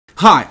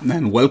Hi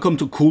and welcome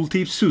to Cool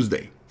Tips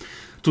Tuesday.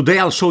 Today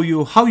I'll show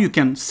you how you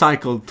can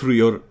cycle through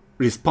your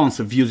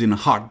responsive views in a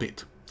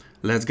heartbeat.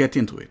 Let's get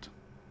into it.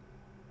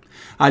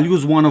 I'll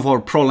use one of our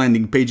pro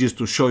landing pages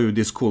to show you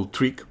this cool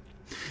trick.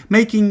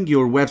 Making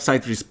your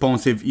website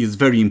responsive is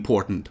very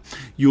important.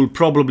 You'll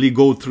probably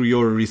go through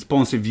your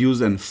responsive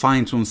views and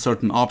fine-tune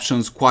certain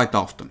options quite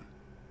often.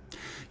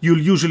 You'll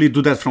usually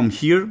do that from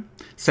here,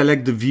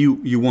 select the view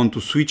you want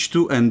to switch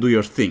to and do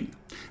your thing.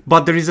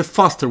 But there is a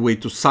faster way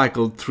to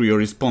cycle through your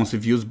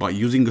responsive views by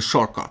using a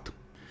shortcut.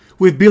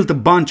 We've built a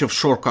bunch of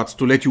shortcuts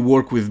to let you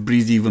work with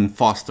Brizy even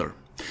faster.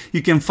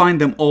 You can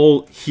find them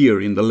all here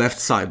in the left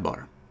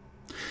sidebar.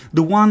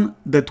 The one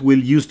that we'll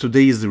use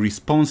today is the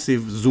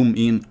responsive zoom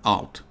in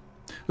out.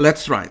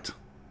 Let's try it.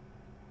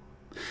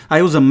 I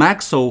use a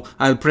Mac, so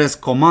I'll press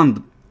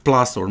Command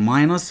plus or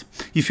minus.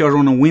 If you're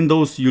on a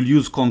Windows, you'll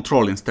use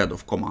Control instead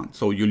of Command,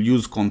 so you'll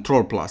use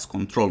Control plus,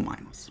 Control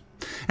minus.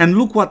 And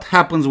look what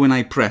happens when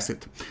I press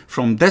it.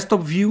 From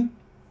desktop view,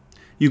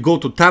 you go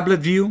to tablet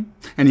view,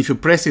 and if you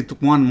press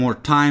it one more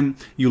time,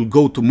 you'll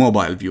go to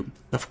mobile view.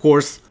 Of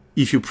course,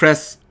 if you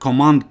press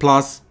Command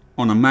plus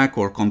on a Mac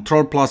or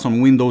Control plus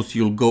on Windows,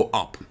 you'll go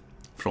up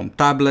from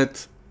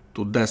tablet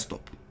to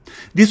desktop.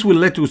 This will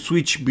let you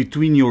switch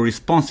between your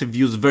responsive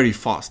views very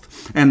fast,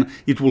 and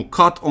it will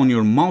cut on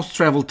your mouse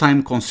travel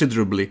time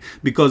considerably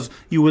because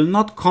you will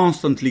not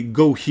constantly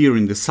go here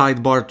in the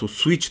sidebar to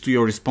switch to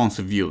your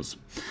responsive views.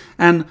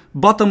 And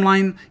bottom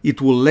line,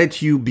 it will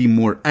let you be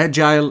more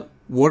agile,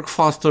 work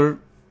faster,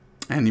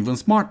 and even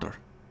smarter.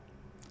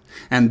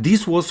 And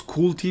this was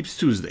Cool Tips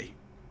Tuesday.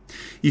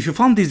 If you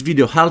found this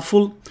video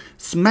helpful,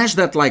 smash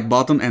that like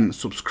button and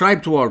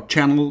subscribe to our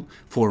channel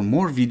for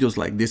more videos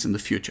like this in the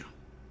future.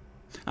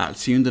 I'll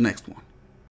see you in the next one.